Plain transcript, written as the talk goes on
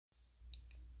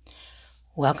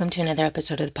Welcome to another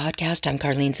episode of the podcast. I'm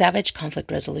Carlene Savage, conflict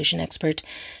resolution expert,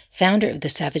 founder of the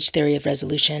Savage Theory of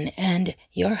Resolution, and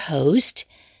your host.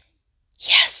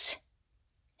 Yes.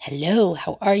 Hello,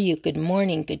 how are you? Good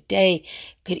morning, good day,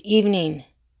 good evening,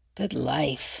 good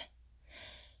life.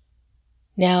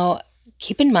 Now,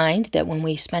 keep in mind that when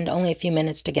we spend only a few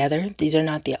minutes together, these are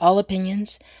not the all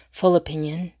opinions, full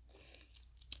opinion,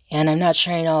 and I'm not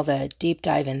sharing all the deep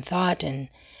dive in thought and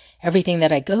everything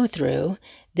that I go through.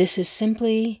 This is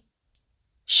simply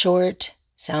short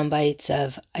sound bites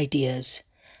of ideas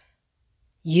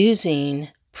using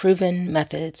proven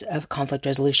methods of conflict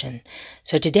resolution.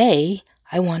 So today,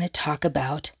 I want to talk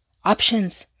about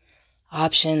options.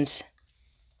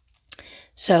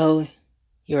 So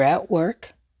you're at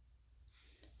work,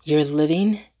 you're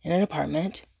living in an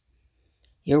apartment,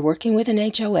 you're working with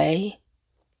an HOA,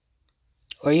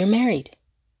 or you're married,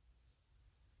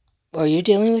 or you're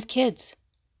dealing with kids.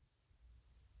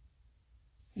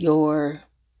 You're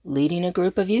leading a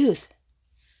group of youth.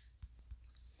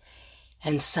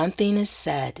 And something is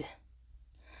said,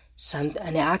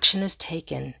 an action is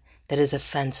taken that is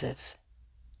offensive.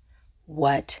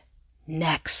 What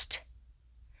next?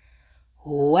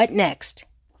 What next?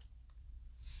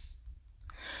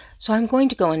 So I'm going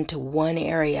to go into one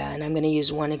area, and I'm going to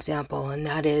use one example, and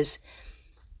that is,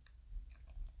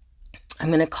 I'm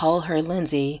going to call her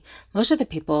Lindsay. Most of the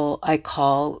people I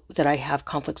call that I have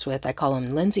conflicts with, I call them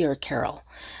Lindsay or Carol.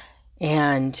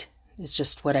 And it's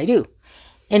just what I do.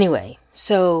 Anyway,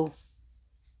 so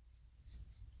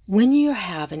when you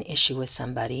have an issue with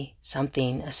somebody,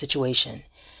 something, a situation,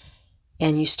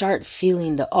 and you start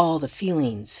feeling all the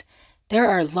feelings, there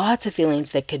are lots of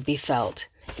feelings that could be felt.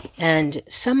 And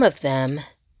some of them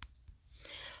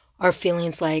are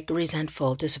feelings like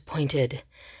resentful, disappointed,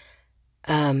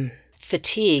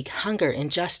 fatigue, hunger,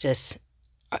 injustice,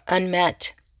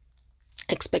 unmet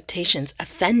expectations,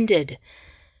 offended,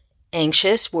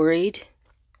 anxious, worried,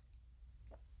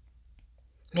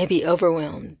 maybe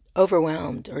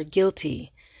overwhelmed or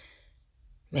guilty.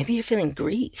 Maybe you're feeling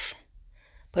grief.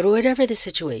 But whatever the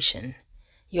situation,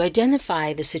 you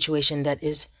identify the situation that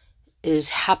is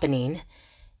happening.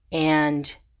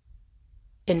 And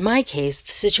in my case,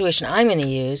 the situation I'm going to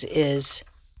use is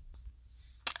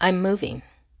I'm moving,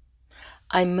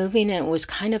 and it was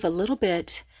kind of a little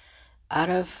bit out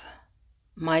of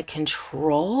my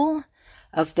control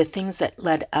of the things that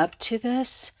led up to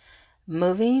this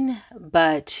moving,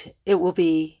 but it will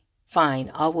be fine.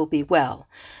 All will be well.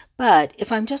 But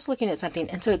if I'm just looking at something,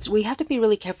 and so we have to be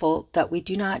really careful that we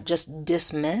do not just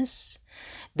dismiss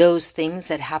those things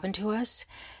that happen to us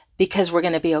because we're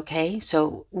going to be okay.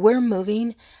 So we're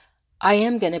moving. I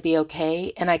am going to be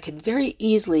okay, and I could very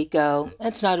easily go,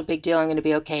 that's not a big deal, I'm going to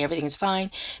be okay, everything's fine,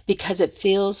 because it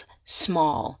feels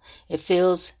small. It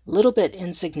feels a little bit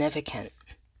insignificant.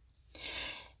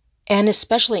 And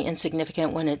especially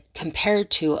insignificant when it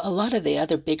compared to a lot of the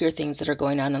other bigger things that are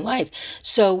going on in life.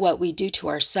 So what we do to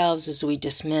ourselves is we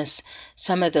dismiss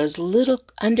some of those little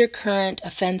undercurrent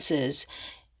offenses,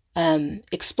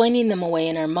 explaining them away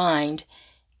in our mind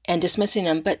and dismissing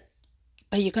them, but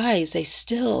you guys, they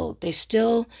still,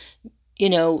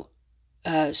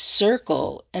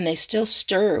 circle, and they still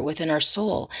stir within our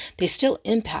soul. They still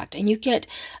impact. And you get,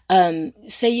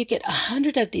 say you get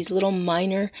 100 of these little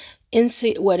minor,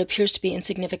 what appears to be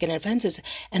insignificant offenses,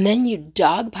 and then you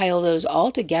dogpile those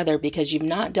all together because you've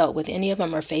not dealt with any of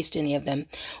them or faced any of them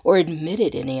or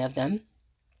admitted any of them.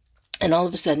 And all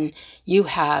of a sudden you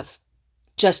have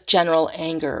just general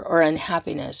anger or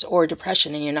unhappiness or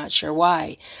depression, and you're not sure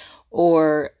why.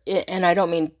 And I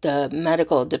don't mean the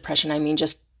medical depression, I mean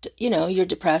just, you're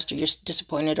depressed or you're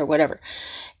disappointed or whatever.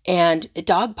 And it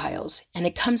dogpiles, and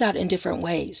it comes out in different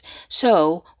ways.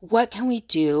 So what can we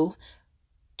do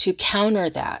to counter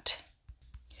that?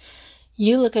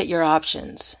 You look at your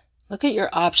options. Look at your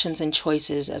options and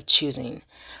choices of choosing.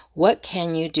 What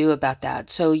can you do about that?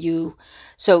 So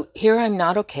here I'm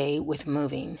not okay with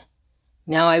moving.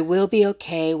 Now I will be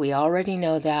okay. We already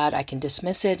know that. I can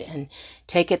dismiss it and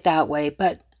take it that way,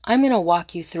 but I'm going to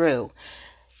walk you through.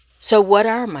 So what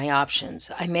are my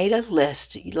options? I made a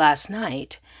list last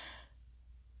night.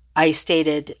 I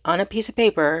stated on a piece of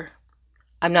paper,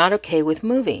 I'm not okay with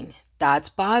moving. That's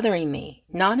bothering me.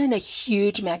 Not in a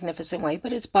huge, magnificent way,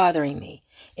 but it's bothering me.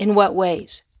 In what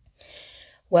ways?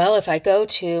 Well, if I go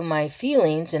to my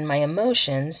feelings and my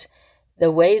emotions, the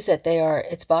ways that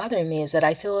it's bothering me is that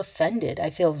I feel offended.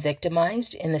 I feel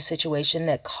victimized in the situation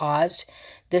that caused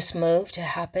this move to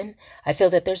happen. I feel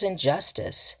that there's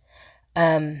injustice.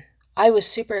 I was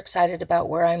super excited about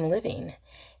where I'm living,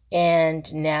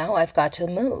 and now I've got to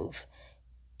move.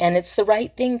 And it's the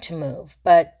right thing to move,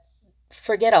 but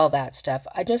forget all that stuff.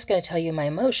 I'm just going to tell you my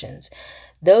emotions.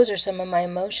 Those are some of my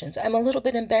emotions. I'm a little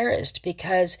bit embarrassed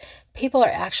because people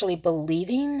are actually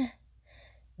believing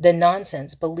the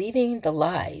nonsense, believing the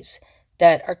lies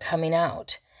that are coming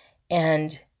out.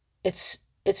 And it's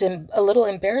a little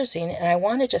embarrassing, and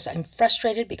I'm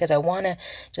frustrated because I want to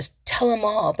just tell them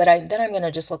all, but then I'm going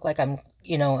to just look like I'm,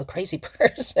 a crazy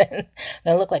person. I'm going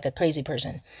to look like a crazy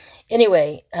person.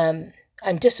 Anyway,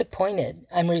 I'm disappointed.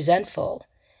 I'm resentful.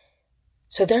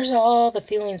 So there's all the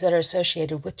feelings that are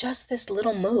associated with just this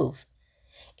little move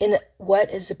in what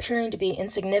is appearing to be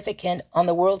insignificant on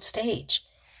the world stage.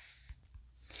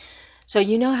 So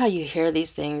you know how you hear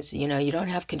these things, you don't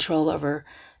have control over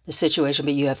the situation,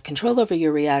 but you have control over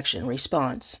your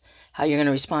response, how you're going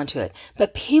to respond to it.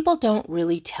 But people don't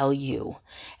really tell you,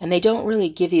 and they don't really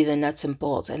give you the nuts and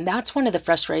bolts. And that's one of the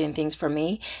frustrating things for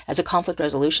me as a conflict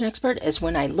resolution expert, is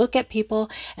when I look at people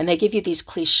and they give you these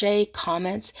cliche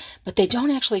comments, but they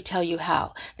don't actually tell you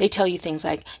how. They tell you things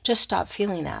like, just stop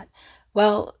feeling that.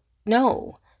 Well,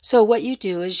 no. So what you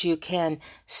do is you can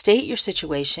state your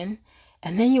situation,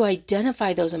 and then you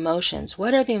identify those emotions.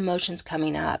 What are the emotions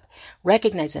coming up?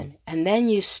 Recognize them. And then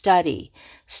you study.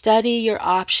 Study your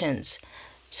options.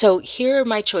 So here are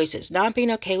my choices. Not being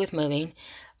okay with moving.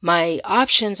 My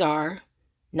options are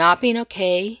not being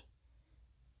okay,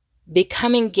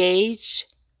 become engaged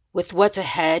with what's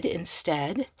ahead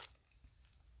instead.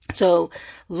 So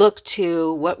look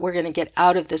to what we're going to get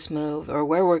out of this move, or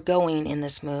where we're going in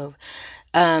this move.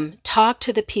 Talk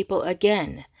to the people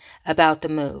again about the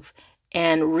move,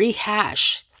 and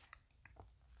rehash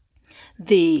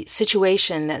the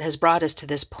situation that has brought us to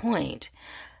this point.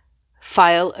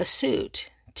 File a suit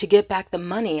to get back the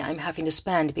money I'm having to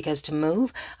spend, because to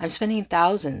move, I'm spending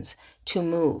thousands to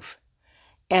move.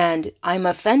 And I'm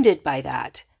offended by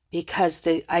that because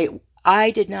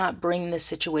I did not bring this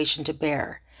situation to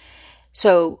bear.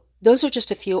 So those are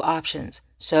just a few options.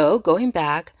 So going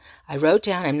back, I wrote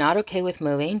down, I'm not okay with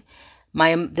moving.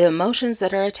 The emotions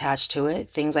that are attached to it,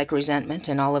 things like resentment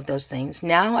and all of those things.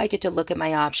 Now I get to look at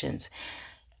my options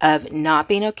of not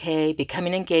being okay,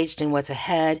 becoming engaged in what's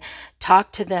ahead,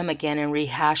 talk to them again and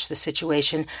rehash the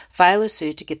situation, file a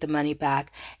suit to get the money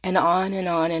back, and on and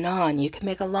on and on. You can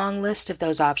make a long list of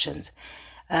those options.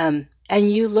 And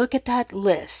you look at that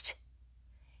list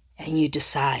and you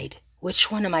decide,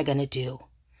 which one am I going to do?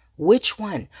 Which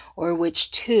one, or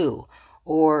which two,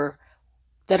 or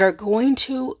that are going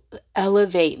to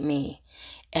elevate me.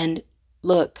 And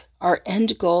look, our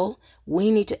end goal, we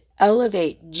need to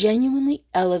genuinely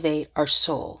elevate our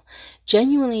soul,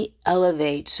 genuinely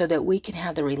elevate so that we can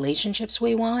have the relationships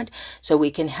we want, so we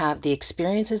can have the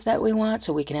experiences that we want,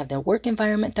 so we can have the work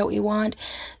environment that we want.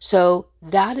 So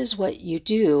that is what you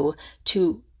do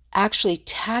to actually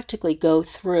tactically go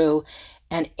through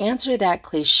and answer that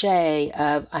cliche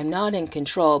of, I'm not in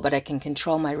control, but I can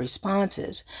control my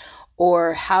responses.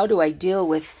 Or how do I deal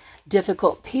with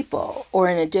difficult people or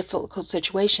in a difficult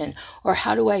situation? Or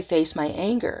how do I face my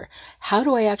anger? How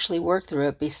do I actually work through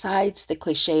it besides the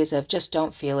cliches of just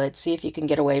don't feel it, see if you can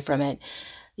get away from it,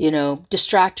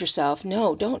 distract yourself?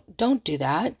 No, don't do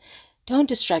that. Don't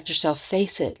distract yourself.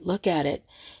 Face it, look at it,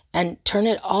 and turn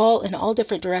it all in all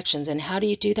different directions. And how do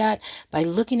you do that? By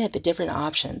looking at the different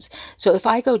options. So if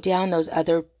I go down those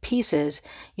other pieces,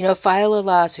 file a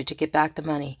lawsuit to get back the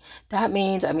money, that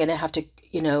means I'm going to have to,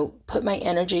 put my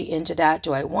energy into that.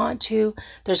 Do I want to?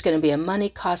 There's going to be a money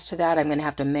cost to that. I'm going to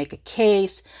have to make a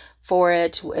case for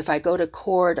it. If I go to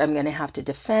court, I'm going to have to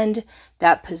defend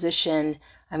that position.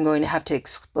 I'm going to have to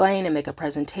explain and make a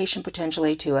presentation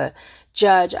potentially to a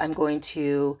judge. I'm going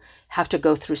to have to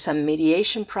go through some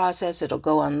mediation process. It'll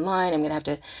go online. I'm going to have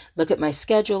to look at my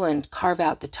schedule and carve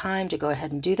out the time to go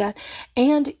ahead and do that.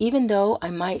 And even though I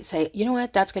might say, you know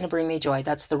what, that's going to bring me joy,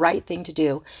 that's the right thing to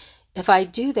do. If I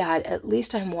do that, at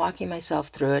least I'm walking myself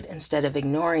through it instead of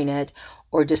ignoring it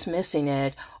or dismissing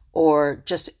it or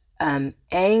just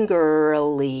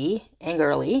angrily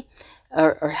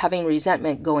or having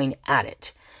resentment going at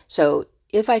it. So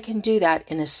if I can do that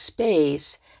in a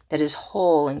space that is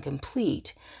whole and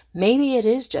complete, maybe it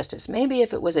is justice. Maybe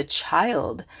if it was a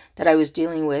child that I was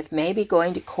dealing with, maybe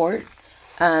going to court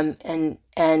and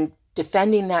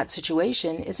defending that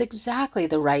situation is exactly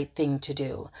the right thing to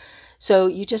do. So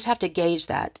you just have to gauge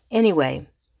that. Anyway,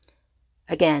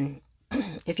 again,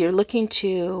 if you're looking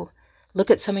to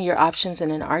look at some of your options in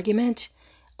an argument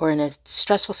or in a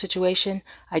stressful situation,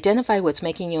 identify what's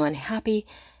making you unhappy,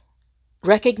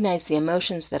 recognize the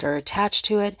emotions that are attached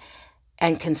to it,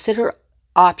 and consider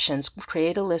options.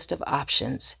 Create a list of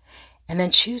options, and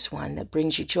then choose one that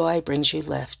brings you joy, brings you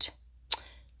lift.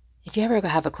 If you ever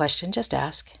have a question, just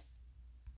ask.